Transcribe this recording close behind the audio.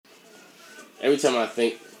Every time I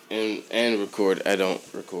think and record, I don't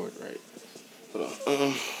record right. Hold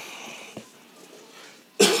on.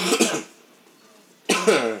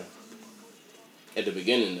 At the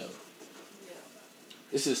beginning though,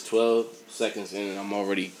 this is 12 seconds in, and I'm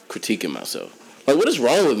already critiquing myself. Like, what is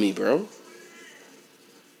wrong with me, bro?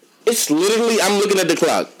 It's literally, I'm looking at the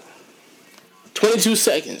clock. 22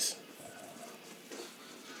 seconds.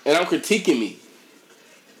 And I'm critiquing me.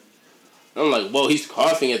 I'm like, whoa, he's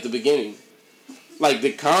coughing at the beginning. Like,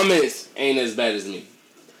 the comments ain't as bad as me.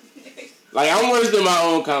 Like, I'm worse than my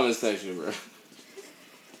own comment section, bro.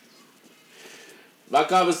 My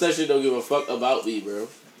comment section don't give a fuck about me, bro.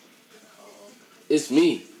 It's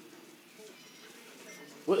me.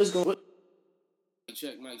 What is going on? Mic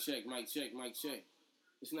check.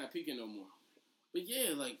 It's not peaking no more. But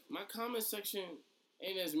yeah, like, my comment section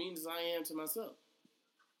ain't as mean as I am to myself.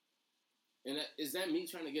 And is that me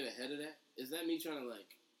trying to get ahead of that? Is that me trying to,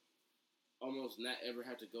 like, almost not ever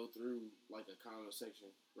have to go through, like, a comment section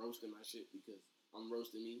roasting my shit because I'm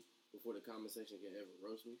roasting me before the comment section can ever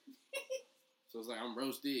roast me? So it's like, I'm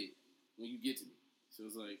roasted when you get to me. So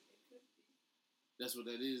it's like, that's what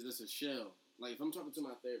that is. That's a shell. Like, if I'm talking to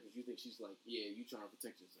my therapist, you think she's like, yeah, you trying to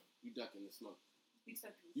protect yourself. You ducking the smoke.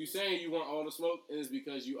 You saying you want all the smoke, and it's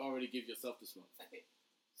because you already give yourself the smoke.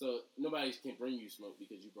 So nobody can bring you smoke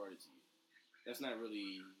because you brought it to you. That's not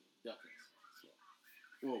really ducking smoke.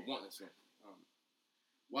 Well, wanting smoke.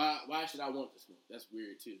 Why should I want the smoke? That's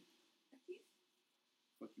weird too.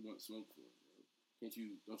 Fuck you want smoke for, bro? Can't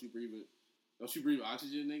you? Don't you breathe it? Don't you breathe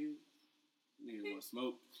oxygen, nigga? Nigga want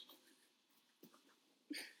smoke.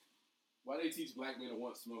 Why they teach black men to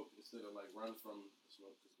want smoke instead of like run from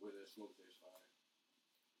smoke? Because where there's smoke, there's fire.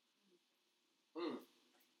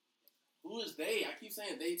 Who is they? I keep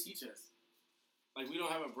saying they teach us. Like we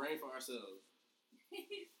don't have a brain for ourselves.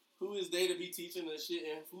 Who is they to be teaching us shit,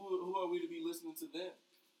 and who are we to be listening to them?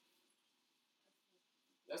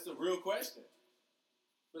 That's the real question.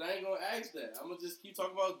 But I ain't gonna ask that. I'm gonna just keep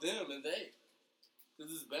talking about them and they,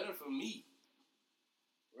 because it's better for me,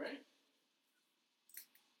 right?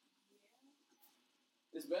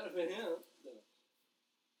 It's better for him.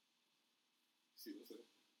 See what's up?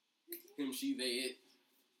 Him, she, they,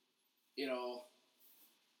 it all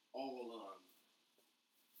along.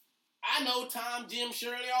 I know Tom, Jim,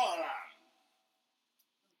 Shirley, all along.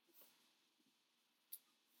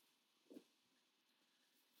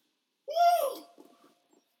 Woo!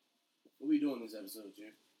 What we doing this episode,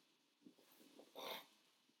 Jim?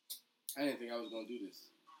 I didn't think I was gonna do this.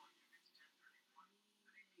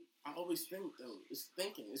 I always think though. It's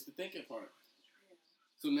thinking. It's the thinking part.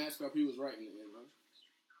 So NASCAR P was right in the end,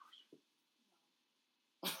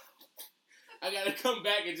 right? I gotta come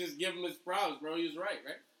back and just give him his props, bro. He was right?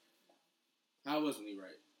 How wasn't he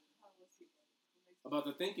right? About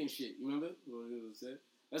the thinking shit. You remember what it was said?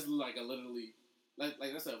 That's like a literally, like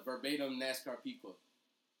that's a verbatim NASCAR P quote.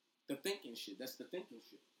 The thinking shit. That's the thinking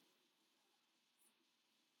shit.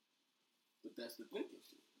 But that's the thinking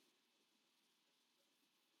shit.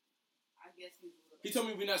 I guess he told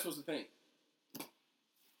me we're not supposed to think.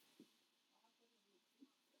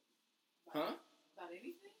 Huh? About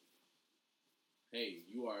anything? Hey,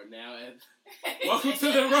 you are now at... Welcome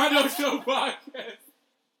to the Rondo Show podcast.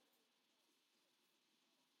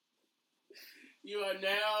 You are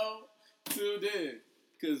now tuned in.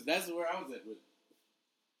 Because that's where I was at with it.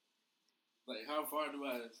 Like, how far do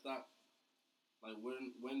I stop? Like,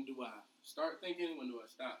 when do I start thinking? When do I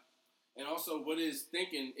stop? And also, what is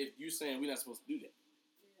thinking if you saying we're not supposed to do that?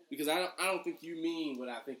 Because I don't think you mean what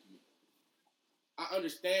I think you mean. I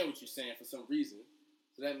understand what you're saying for some reason.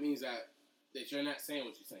 So that means that you're not saying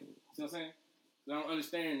what you're saying. You know what I'm saying? But I don't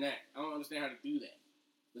understand that. I don't understand how to do that.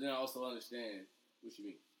 But then I also understand what you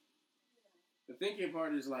mean. The thinking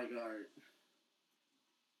part is like, all right,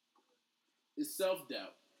 it's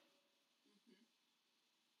self-doubt.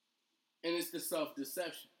 And it's the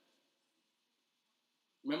self-deception.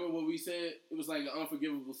 Remember what we said? It was like an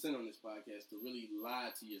unforgivable sin on this podcast to really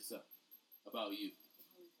lie to yourself about you.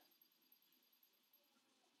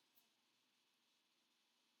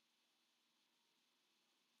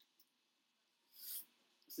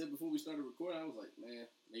 I said before we started recording, I was like, man,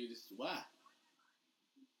 maybe this is why.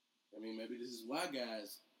 I mean, maybe this is why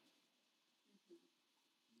guys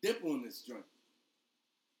dip on this joint.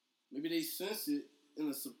 Maybe they sense it in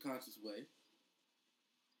a subconscious way.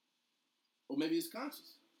 Or maybe it's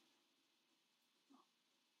conscious.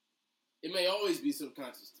 It may always be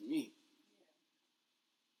subconscious to me.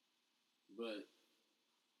 But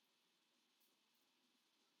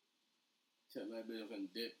tell that bitch if I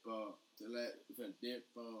dip, tell that if I dip,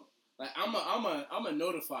 like I'm a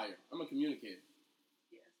notifier. I'm a communicator.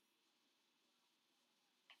 Yes.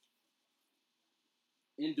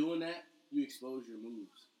 in doing that, you expose your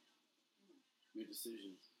moves, your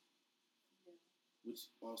decisions, which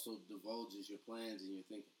also divulges your plans and your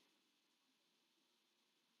thinking.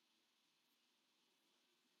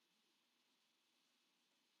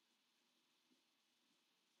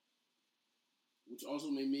 Which also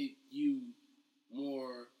may make you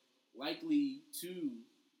more likely to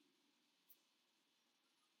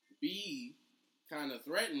be kind of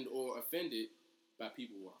threatened or offended by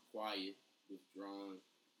people who are quiet, withdrawn.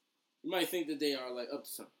 You might think that they are like up to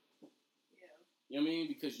something. Yeah. You know what I mean?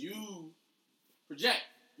 Because you project,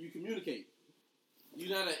 you communicate.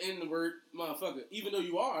 You're not an in-the-word motherfucker. Even though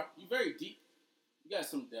you are, you're very deep. You got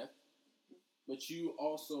some depth. But you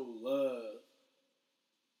also love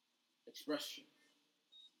expression,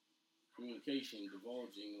 communication,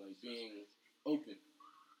 divulging, like being open.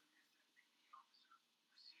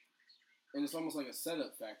 And it's almost like a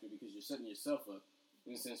setup factor because you're setting yourself up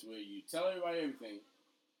in a sense where you tell everybody everything,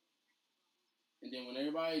 and then when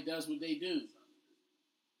everybody does what they do,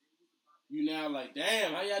 you now like,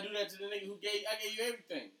 damn, how y'all do that to the nigga I gave you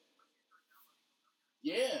everything?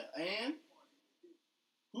 Yeah, and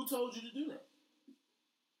who told you to do that?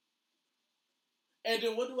 And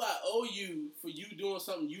then what do I owe you for you doing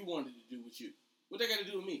something you wanted to do with you? What that got to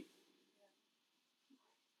do with me?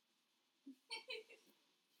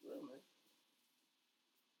 Real, man.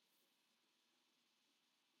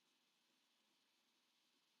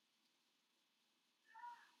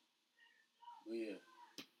 But yeah.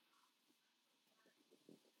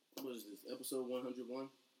 What is this? Episode 101?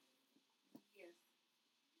 Yes.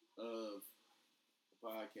 Of a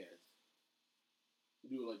podcast. You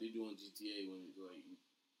do it like they do on GTA when it's like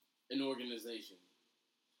an organization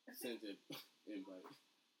sent an invite.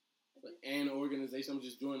 Like an organization. I'm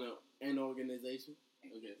just joining an organization.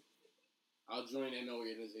 Okay. I'll join an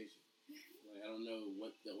organization. Like I don't know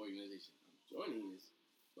what the organization I'm joining is,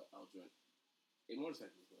 but I'll join a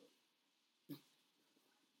motorcycle club.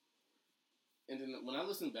 And then when I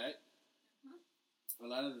listen back, a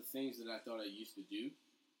lot of the things that I thought I used to do,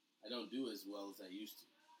 I don't do as well as I used to.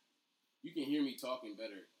 You can hear me talking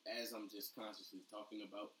better as I'm just consciously talking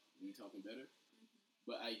about me talking better.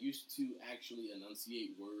 But I used to actually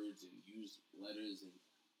enunciate words and use letters and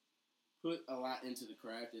put a lot into the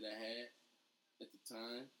craft that I had at the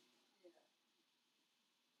time.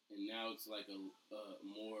 And now it's like a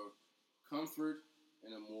more comfort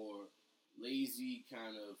and a more lazy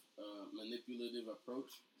kind of manipulative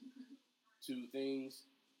approach to things,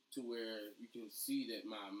 to where you can see that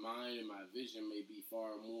my mind and my vision may be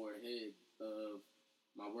far more ahead of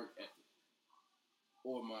my work ethic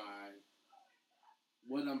or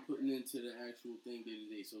what I'm putting into the actual thing day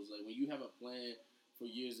to day. So it's like when you have a plan for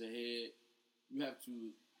years ahead, you have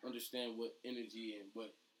to understand what energy and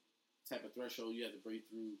what type of threshold you have to break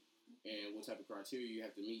through and what type of criteria you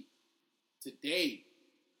have to meet today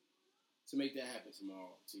to make that happen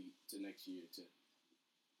tomorrow, to next year, to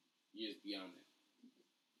years beyond that.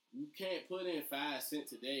 You can't put in 5 cents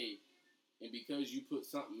today, and because you put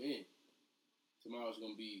something in, tomorrow's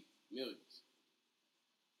going to be millions.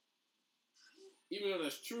 Even though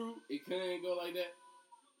that's true, it can't go like that.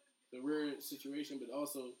 It's a rare situation, but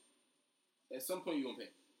also, at some point, you're going to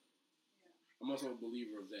pay. I'm also a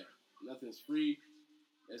believer of that. Nothing's free.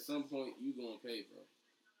 At some point, you're going to pay, bro.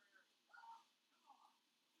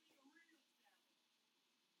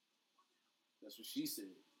 That's what she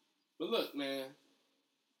said. But look, man.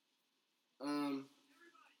 I'm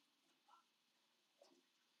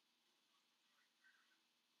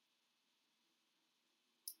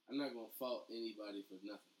not gonna fault anybody for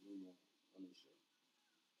nothing anymore on this show.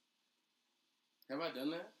 Have I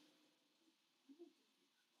done that?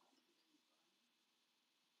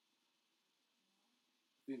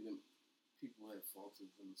 I think that people have faulted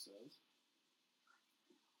themselves.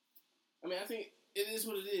 I mean, I think it is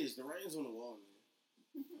what it is. The writing's on the wall,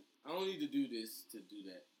 man. I don't need to do this to do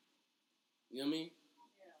that. You know what I mean?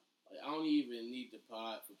 Yeah. Like, I don't even need to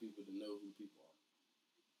pod for people to know who people are.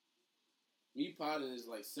 Me podding is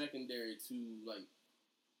like secondary to like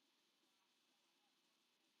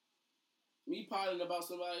me podding about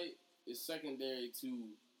somebody is secondary to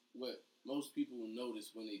what most people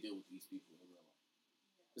notice when they deal with these people in real life.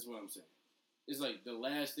 That's what I'm saying. It's like the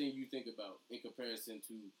last thing you think about in comparison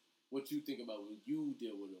to what you think about when you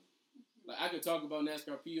deal with them. Like I could talk about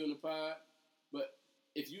NASCAR P on the pod, but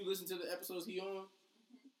if you listen to the episodes he on,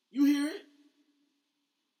 you hear it.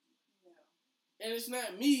 Yeah. And it's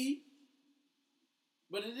not me,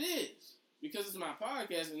 but it is. Because it's my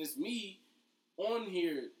podcast and it's me on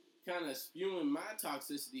here kind of spewing my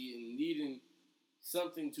toxicity and needing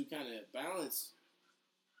something to kind of balance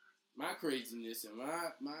my craziness and my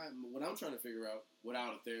what I'm trying to figure out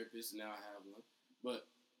without a therapist. Now I have one, but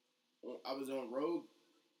I was on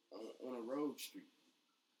a road street.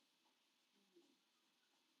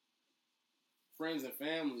 Friends and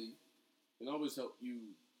family can always help you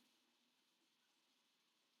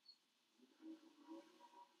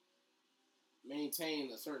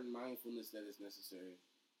maintain a certain mindfulness that is necessary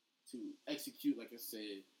to execute, like I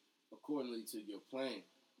said, accordingly to your plan.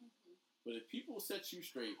 But if people set you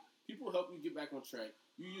straight, people help you get back on track.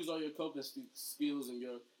 You use all your coping skills and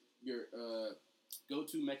your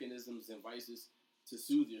go-to mechanisms and vices to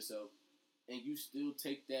soothe yourself, and you still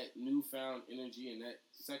take that newfound energy and that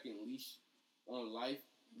second lease on life.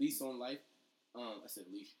 I said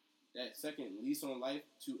leash. That second lease on life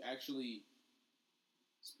to actually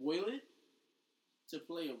spoil it, to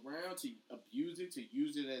play around, to abuse it, to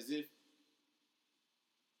use it as if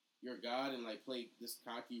you're God and like play this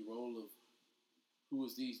cocky role of who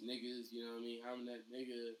is these niggas, you know what I mean? I'm that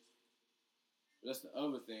nigga. But that's the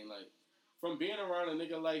other thing. Like, from being around a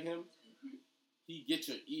nigga like him, he gets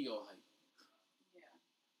your ego hype. Yeah.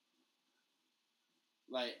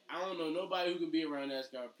 Like, I don't know nobody who can be around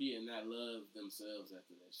SKP and not love themselves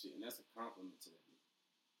after that shit. And that's a compliment to them.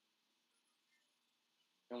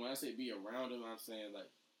 And when I say be around him, I'm saying, like,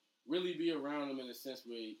 really be around him in a sense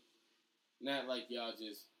where not like y'all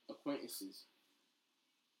just acquaintances.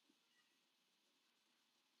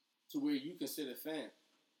 To where you consider fan.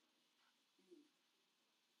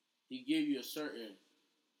 He give you a certain...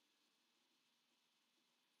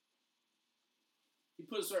 He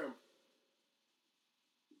put a certain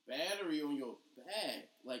battery on your back.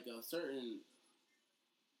 Like a certain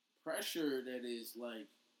pressure that is like...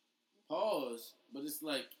 Pause. But it's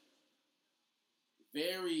like...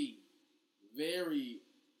 Very, very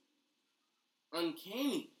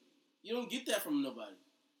uncanny. You don't get that from nobody.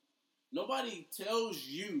 Nobody tells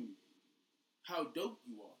you how dope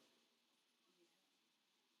you are.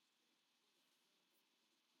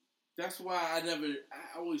 That's why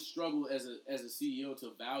I always struggle as a CEO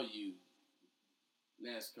to value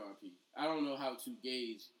NASCAR P. I don't know how to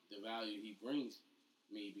gauge the value he brings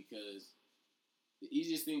me because the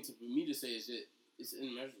easiest thing for me to say is that it's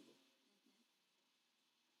immeasurable.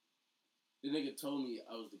 The nigga told me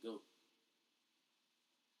I was the GOAT.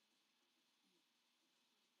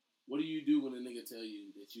 What do you do when a nigga tell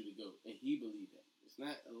you that you the GOAT? And he believed that. It's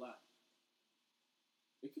not a lie.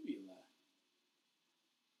 It could be a lie.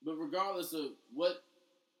 But regardless of what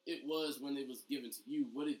it was when it was given to you,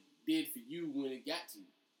 what it did for you when it got to you.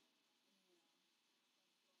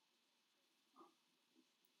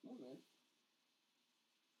 Come on, man.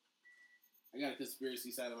 I got a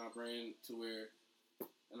conspiracy side of my brain to where,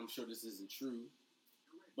 and I'm sure this isn't true,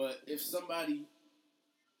 but if somebody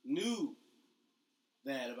knew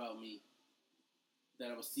that about me, that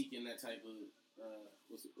I was seeking that type of,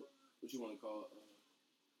 what you want to call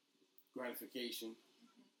gratification,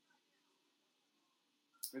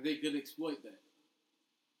 and they could exploit that,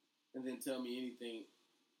 and then tell me anything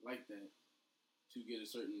like that to get a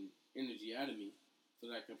certain energy out of me so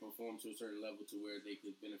that I can perform to a certain level to where they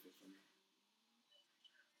could benefit from it.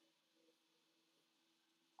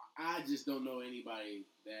 I just don't know anybody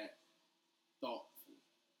that thoughtful,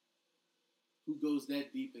 who goes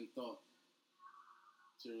that deep in thought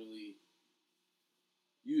to really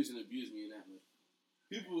use and abuse me in that way.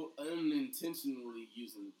 People unintentionally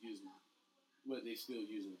use and abuse me, but they still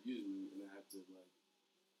use and abuse me, and I have to like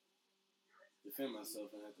defend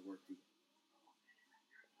myself and have to work through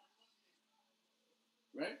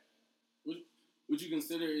it. Right? Would you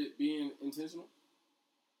consider it being intentional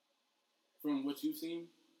from what you've seen?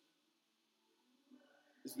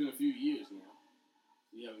 It's been a few years now.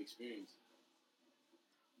 You have experience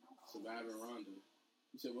surviving Rondo.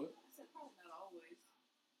 You said what? I said probably not always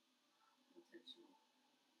intentional.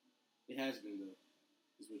 It has been though,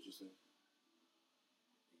 is what you're saying.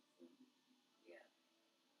 I think so. Yeah.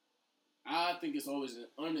 I think it's always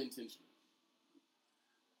unintentional.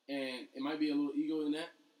 And it might be a little ego in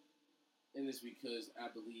that. And it's because I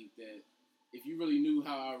believe that if you really knew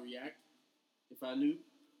how I react, if I knew,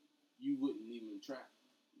 you wouldn't even try.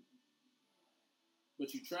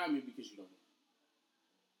 But you try me because you don't know.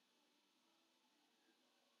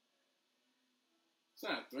 It's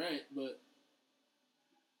not a threat, but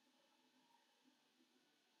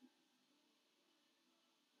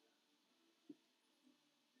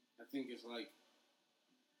I think it's like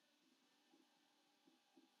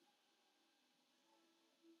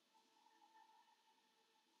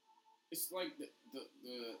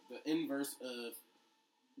the inverse of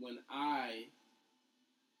when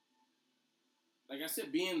like I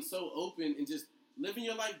said, being so open and just living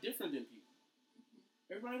your life different than people.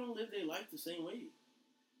 Everybody don't live their life the same way.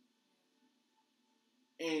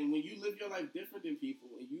 And when you live your life different than people,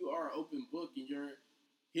 and you are an open book, and you're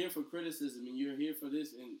here for criticism, and you're here for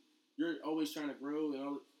this, and you're always trying to grow, and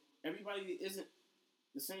all, everybody isn't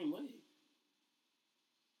the same way.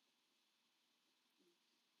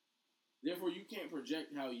 Therefore, you can't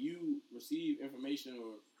project how you receive information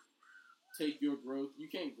or take your growth. You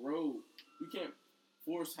can't grow. You can't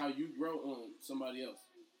force how you grow on somebody else.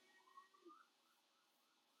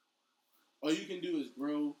 All you can do is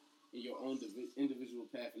grow in your own individual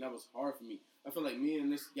path, and that was hard for me. I feel like me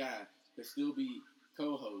and this guy could still be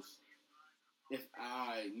co-hosts if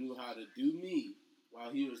I knew how to do me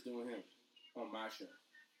while he was doing him on my show.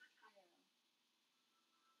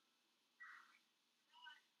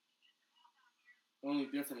 Only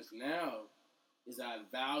difference now is I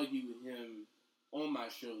value him on my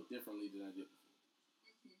show differently than I did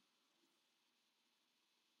before.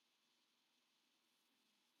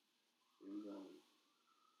 And,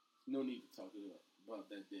 no need to talk about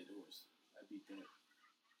that dead horse. I beat that.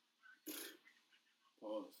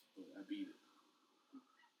 Pause, but I beat it.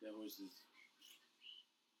 That horse is.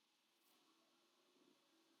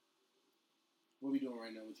 What we doing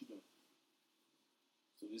right now? What you doing?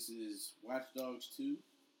 So this is Watch Dogs 2.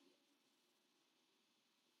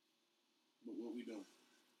 But what we doing?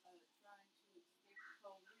 Trying to escape the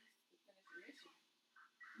police to finish the mission.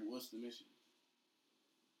 But what's the mission?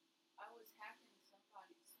 I was hacking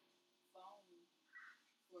somebody's phone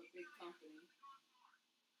for a big company.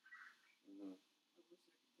 Uh-huh. I wish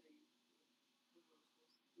I could tell you what it was supposed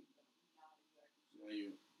to be, but I'm not exactly sure. Now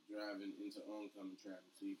you're driving into oncoming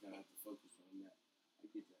traffic, so you kind of have to focus on that. I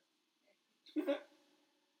get that.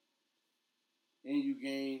 And you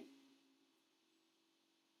gain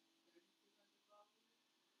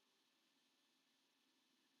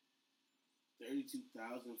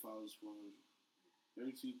 32,000 followers,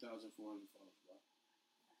 32,400 followers. Wow.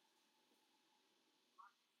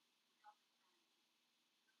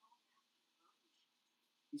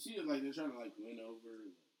 You see it like they're trying to like win over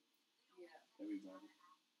everybody.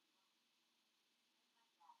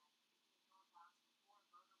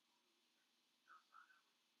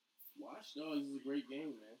 Watch Dogs is a great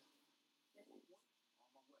game, man.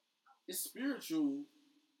 It's spiritual,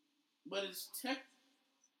 but it's tech.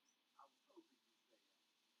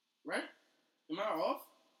 Right? Am I off?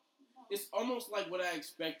 It's almost like what I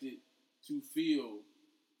expected to feel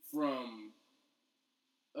from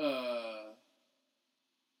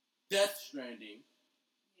Death Stranding.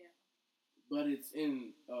 Yeah. But it's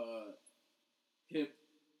in hip,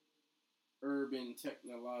 urban,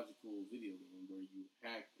 technological video game where you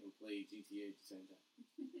hack and play GTA at the same time.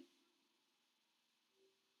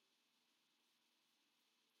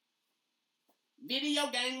 Video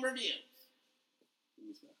game reviews. Let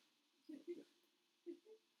me stop.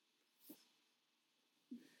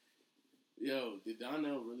 Yo, did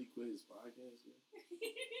Donnell really quit his podcast?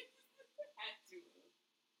 Had to.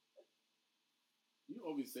 You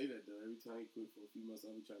always say that though. Every time he quit for a few months,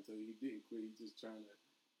 I'll be trying to tell you he didn't quit. He's just trying to.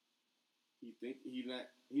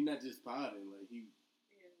 He not just podding. Like he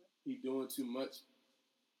doing too much.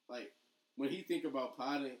 Like when he think about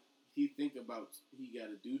podding, he think about he got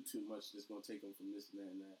to do too much that's gonna take him from this and that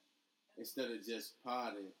and that. Instead of just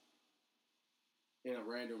podding in a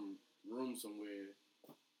random room somewhere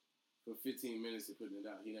for 15 minutes and putting it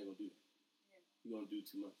out, he not gonna do that. He gonna do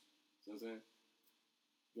too much. You know what I'm saying?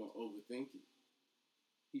 He gonna overthink it.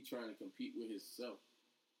 He trying to compete with himself,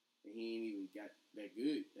 and he ain't even got that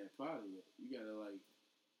good at podding yet. You gotta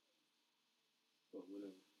but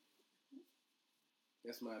whatever.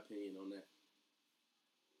 That's my opinion on that.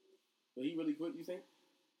 But he really quit, you think?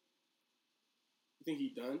 You think he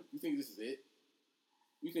done? You think this is it?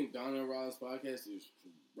 You think Donnell Rollins' podcast is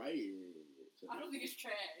right? I don't think it's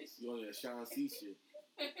trash. You on that Sean C shit.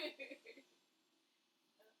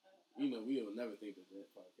 You know, we'll never think that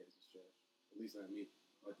podcast is trash. At least not me.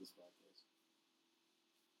 At this podcast.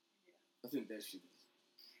 Yeah. I think that shit is.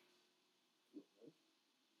 He's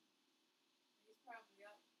probably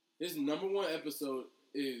up. His number one episode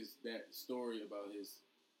is that story about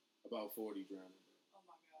 40 drowning. Oh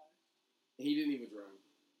my god. And he didn't even drown.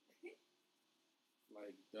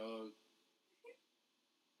 Like, dog.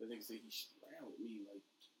 The nigga said he drowned me. Like,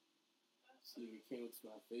 this nigga came up to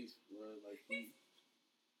my face, bro. Like,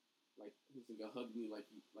 this nigga hugged me like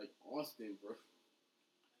Austin, bro.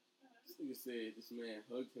 This nigga said this man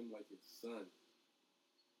hugged him like his son.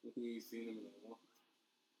 He ain't seen him in a long time.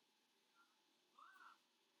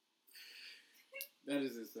 That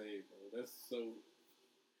is insane, bro. That's so.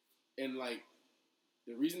 And like,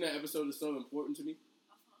 the reason that episode is so important to me.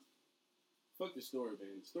 Fuck the story,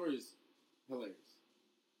 man. The story is hilarious.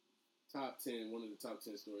 top 10, one of the top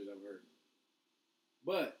 10 stories I've heard.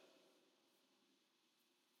 But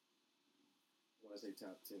when I say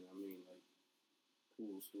top 10, I mean like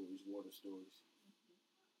pool stories, water stories,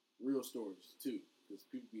 real stories too, because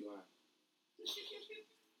people be lying.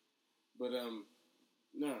 But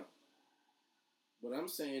no. What I'm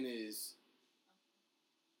saying is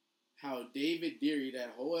how David Deary,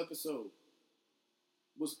 that whole episode,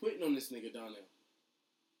 was putting on this nigga Donnell.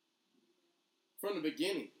 From the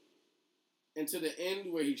beginning. And to the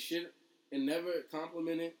end where he shit and never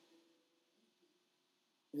complimented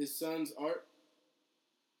his son's art.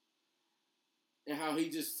 And how he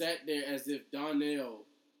just sat there as if Donnell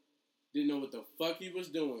didn't know what the fuck he was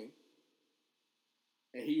doing.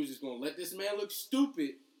 And he was just going to let this man look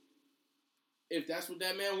stupid if that's what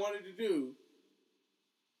that man wanted to do.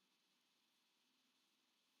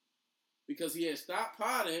 Because he had stopped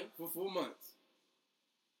potting for 4 months.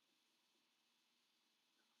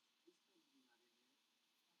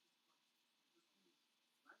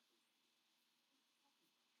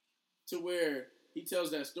 To where he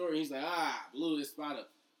tells that story, he's like, blew this spot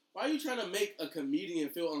up. Why are you trying to make a comedian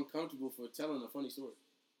feel uncomfortable for telling a funny story?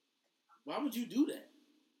 Why would you do that?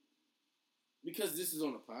 Because this is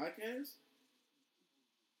on a podcast?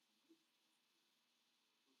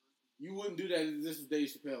 You wouldn't do that if this was Dave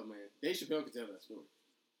Chappelle, man. Dave Chappelle could tell that story.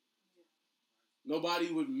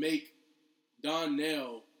 Nobody would make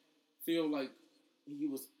Donnell feel like he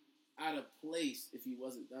was out of place if he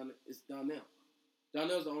wasn't Donnell. It's Donnell.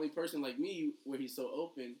 Donnell's the only person like me where he's so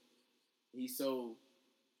open, he's so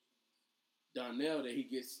Donnell that he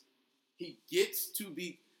gets to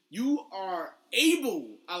be. You are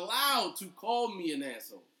allowed to call me an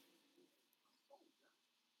asshole.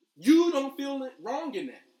 You don't feel it wrong in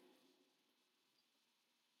that.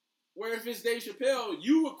 Where if it's Dave Chappelle,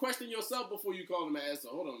 you would question yourself before you call him an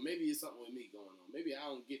asshole. Hold on, maybe it's something with me going on. Maybe I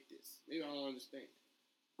don't get this. Maybe I don't understand.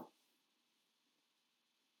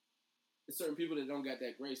 There's certain people that don't got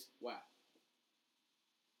that grace. Why?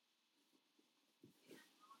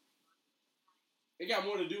 It got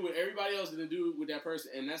more to do with everybody else than to do with that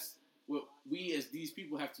person, and that's what we as these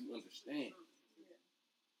people have to understand.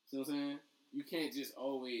 See what I'm saying? You can't just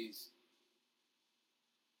always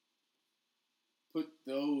put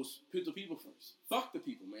the people first. Fuck the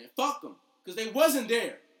people, man. Fuck them. Because they wasn't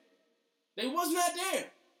there. They was not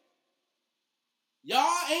there.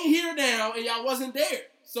 Y'all ain't here now, and y'all wasn't there.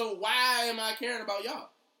 So why am I caring about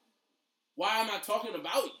y'all? Why am I talking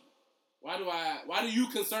about you? Why do you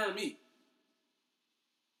concern me?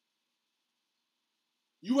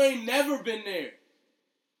 You ain't never been there.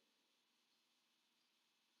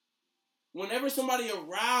 Whenever somebody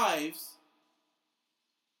arrives,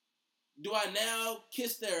 do I now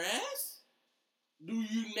kiss their ass? Do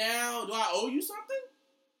I owe you something?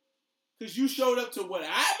 Because you showed up to what I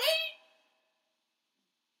made?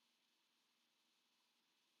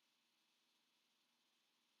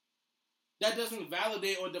 That doesn't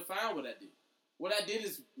validate or define what I did. What I did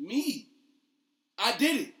is me. I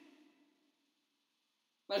did it.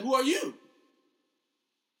 Like, who are you?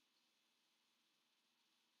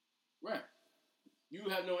 Right. You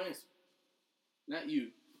have no answer. Not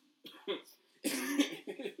you.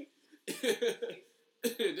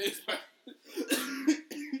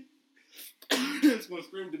 It's going to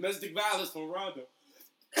scream domestic violence from Rondo.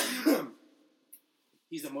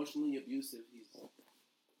 He's emotionally abusive. He's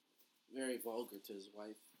very vulgar to his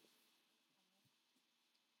wife.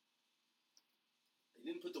 They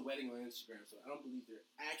didn't put the wedding on Instagram, so I don't believe they're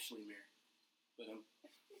actually married. But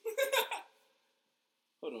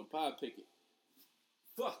hold on, Pod Picket.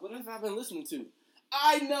 Fuck, what have I been listening to?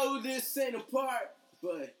 I know this ain't a part,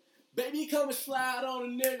 but baby, come and slide on a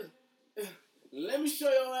nigga. Let me show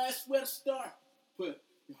your ass where to start. Put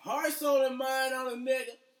your heart, soul, and mind on a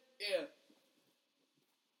nigga. Yeah.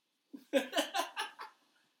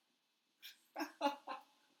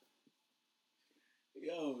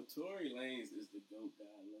 Yo, Tory Lanez is the GOAT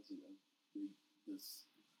guy legend of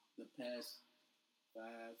the past 5,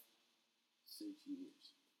 6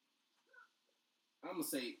 years. I'm going to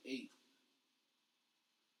say 8.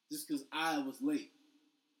 Just because I was late.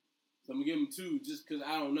 So I'm going to give him 2 just because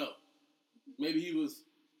I don't know. Maybe he was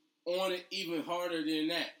on it even harder than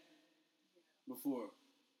that before.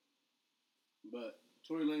 But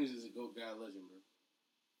Tory Lanez is a GOAT guy legend, bro.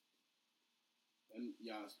 And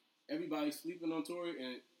y'all, everybody's sleeping on Tory,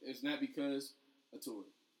 and it's not because of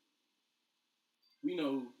Tory. We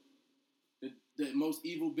know the most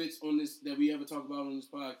evil bitch on this that we ever talk about on this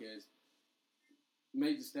podcast,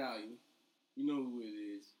 Meg Thee Stallion. You know who it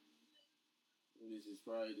is. It is just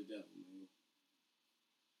probably the devil, man.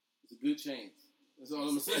 It's a good chance. That's all I'm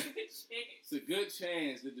gonna say. It's a good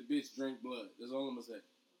chance that the bitch drank blood. That's all I'm gonna say.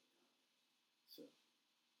 So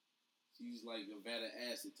she's like a vat of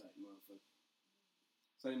acid type motherfucker.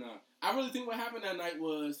 So nah, I really think what happened that night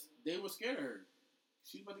was they were scared of her.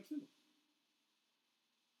 She was about to kill him.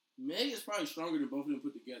 Meg is probably stronger than both of them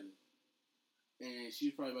put together, and she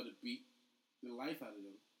was probably about to beat the life out of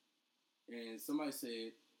them. And somebody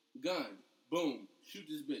said, "Gun, boom, shoot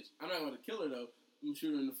this bitch." I'm not going to kill her though. I'm gonna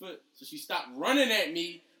shoot her in the foot. So she stopped running at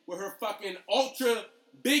me with her fucking ultra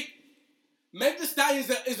big. Meg Thee Stallion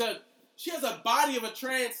she has a body of a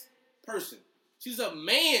trans person. She's a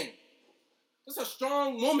man. That's a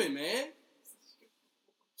strong woman, man.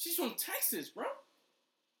 She's from Texas, bro.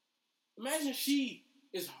 Imagine she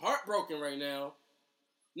is heartbroken right now.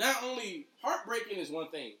 Not only heartbreaking is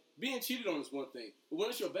one thing, being cheated on is one thing, but when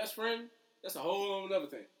it's your best friend, that's a whole other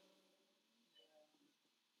thing.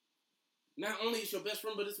 Not only is your best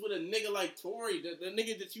friend, but it's with a nigga like Tory, the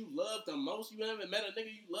nigga that you love the most. You haven't met a nigga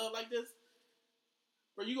you love like this?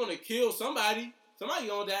 Bro, you gonna kill somebody. Somebody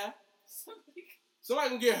gonna die. Somebody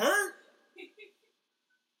gonna get hurt.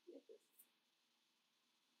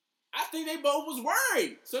 I think they both was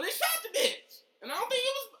worried. So they shot the bitch. And I don't think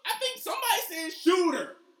it was, I think somebody said shoot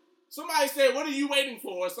her. Somebody said, what are you waiting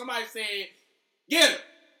for? Somebody said, get her.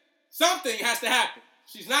 Something has to happen.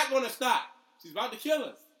 She's not gonna stop. She's about to kill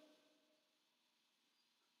us.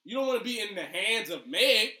 You don't want to be in the hands of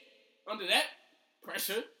Meg under that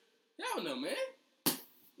pressure. Hell no, man.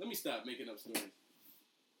 Let me stop making up stories.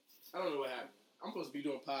 I don't know what happened. I'm supposed to be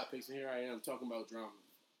doing pod picks, and here I am talking about drama.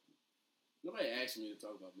 Nobody asked me to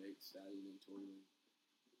talk about Meg Thee Stallion and Tory Lanez.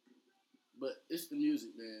 But it's the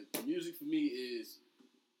music, man. The music for me is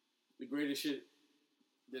the greatest shit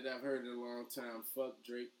that I've heard in a long time. Fuck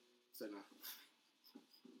Drake. So nah.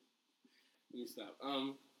 Let me stop.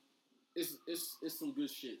 It's some good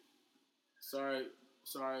shit. Sorry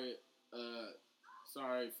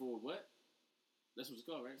for what? That's what it's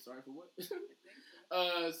called, right? Sorry for what?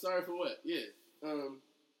 Sorry for what? Yeah.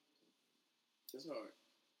 It's hard.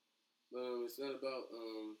 It's not about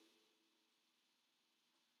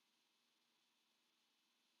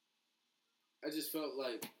I just felt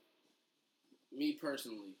like me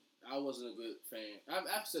personally, I wasn't a good fan.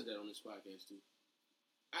 I've said that on this podcast too.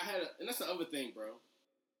 And that's the other thing, bro.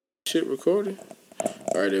 Shit recording.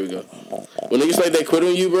 All right, there we go. When niggas like that quit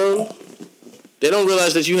on you, bro, they don't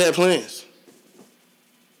realize that you had plans.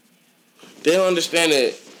 They don't understand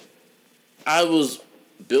that I was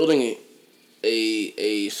building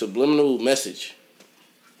a subliminal message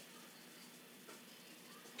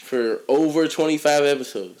for over 25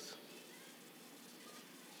 episodes.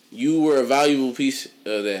 You were a valuable piece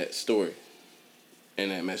of that story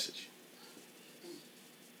and that message.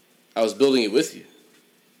 I was building it with you.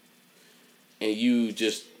 And you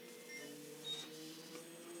just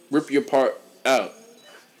rip your part out.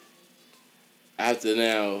 After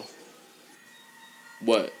now,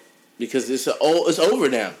 what? Because it's over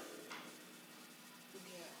now.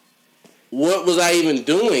 What was I even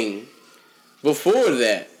doing before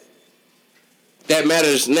that? That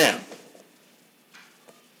matters now.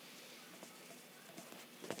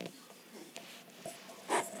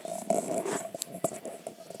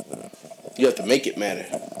 You have to make it matter.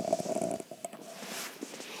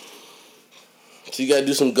 So you gotta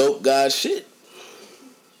do some goat god shit.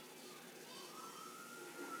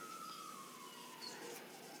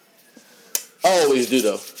 I always do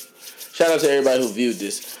though. Shout out to everybody who viewed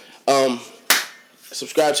this.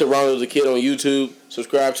 Subscribe to Rondo the Kid on YouTube.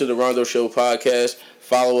 Subscribe to the Rondo Show podcast.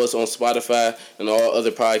 Follow us on Spotify and all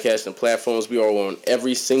other podcasting platforms. We are on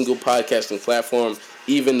every single podcasting platform,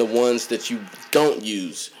 even the ones that you don't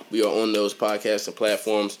use. We are on those podcasting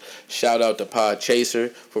platforms. Shout out to Pod Chaser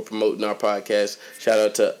for promoting our podcast. Shout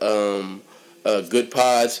out to Good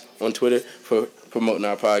Pods on Twitter for promoting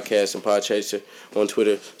our podcast, and Pod Chaser on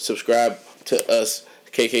Twitter. Subscribe to us,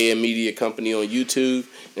 KKM Media Company on YouTube,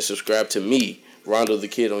 and subscribe to me, Rondo the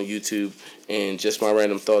Kid on YouTube, and just my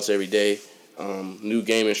random thoughts every day. New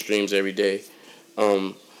gaming streams every day.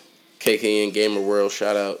 KKN Gamer World,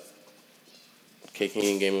 shout out.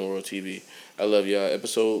 KKN Gaming World TV. I love y'all.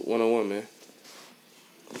 Episode 101, man.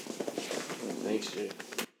 Thanks, Jay.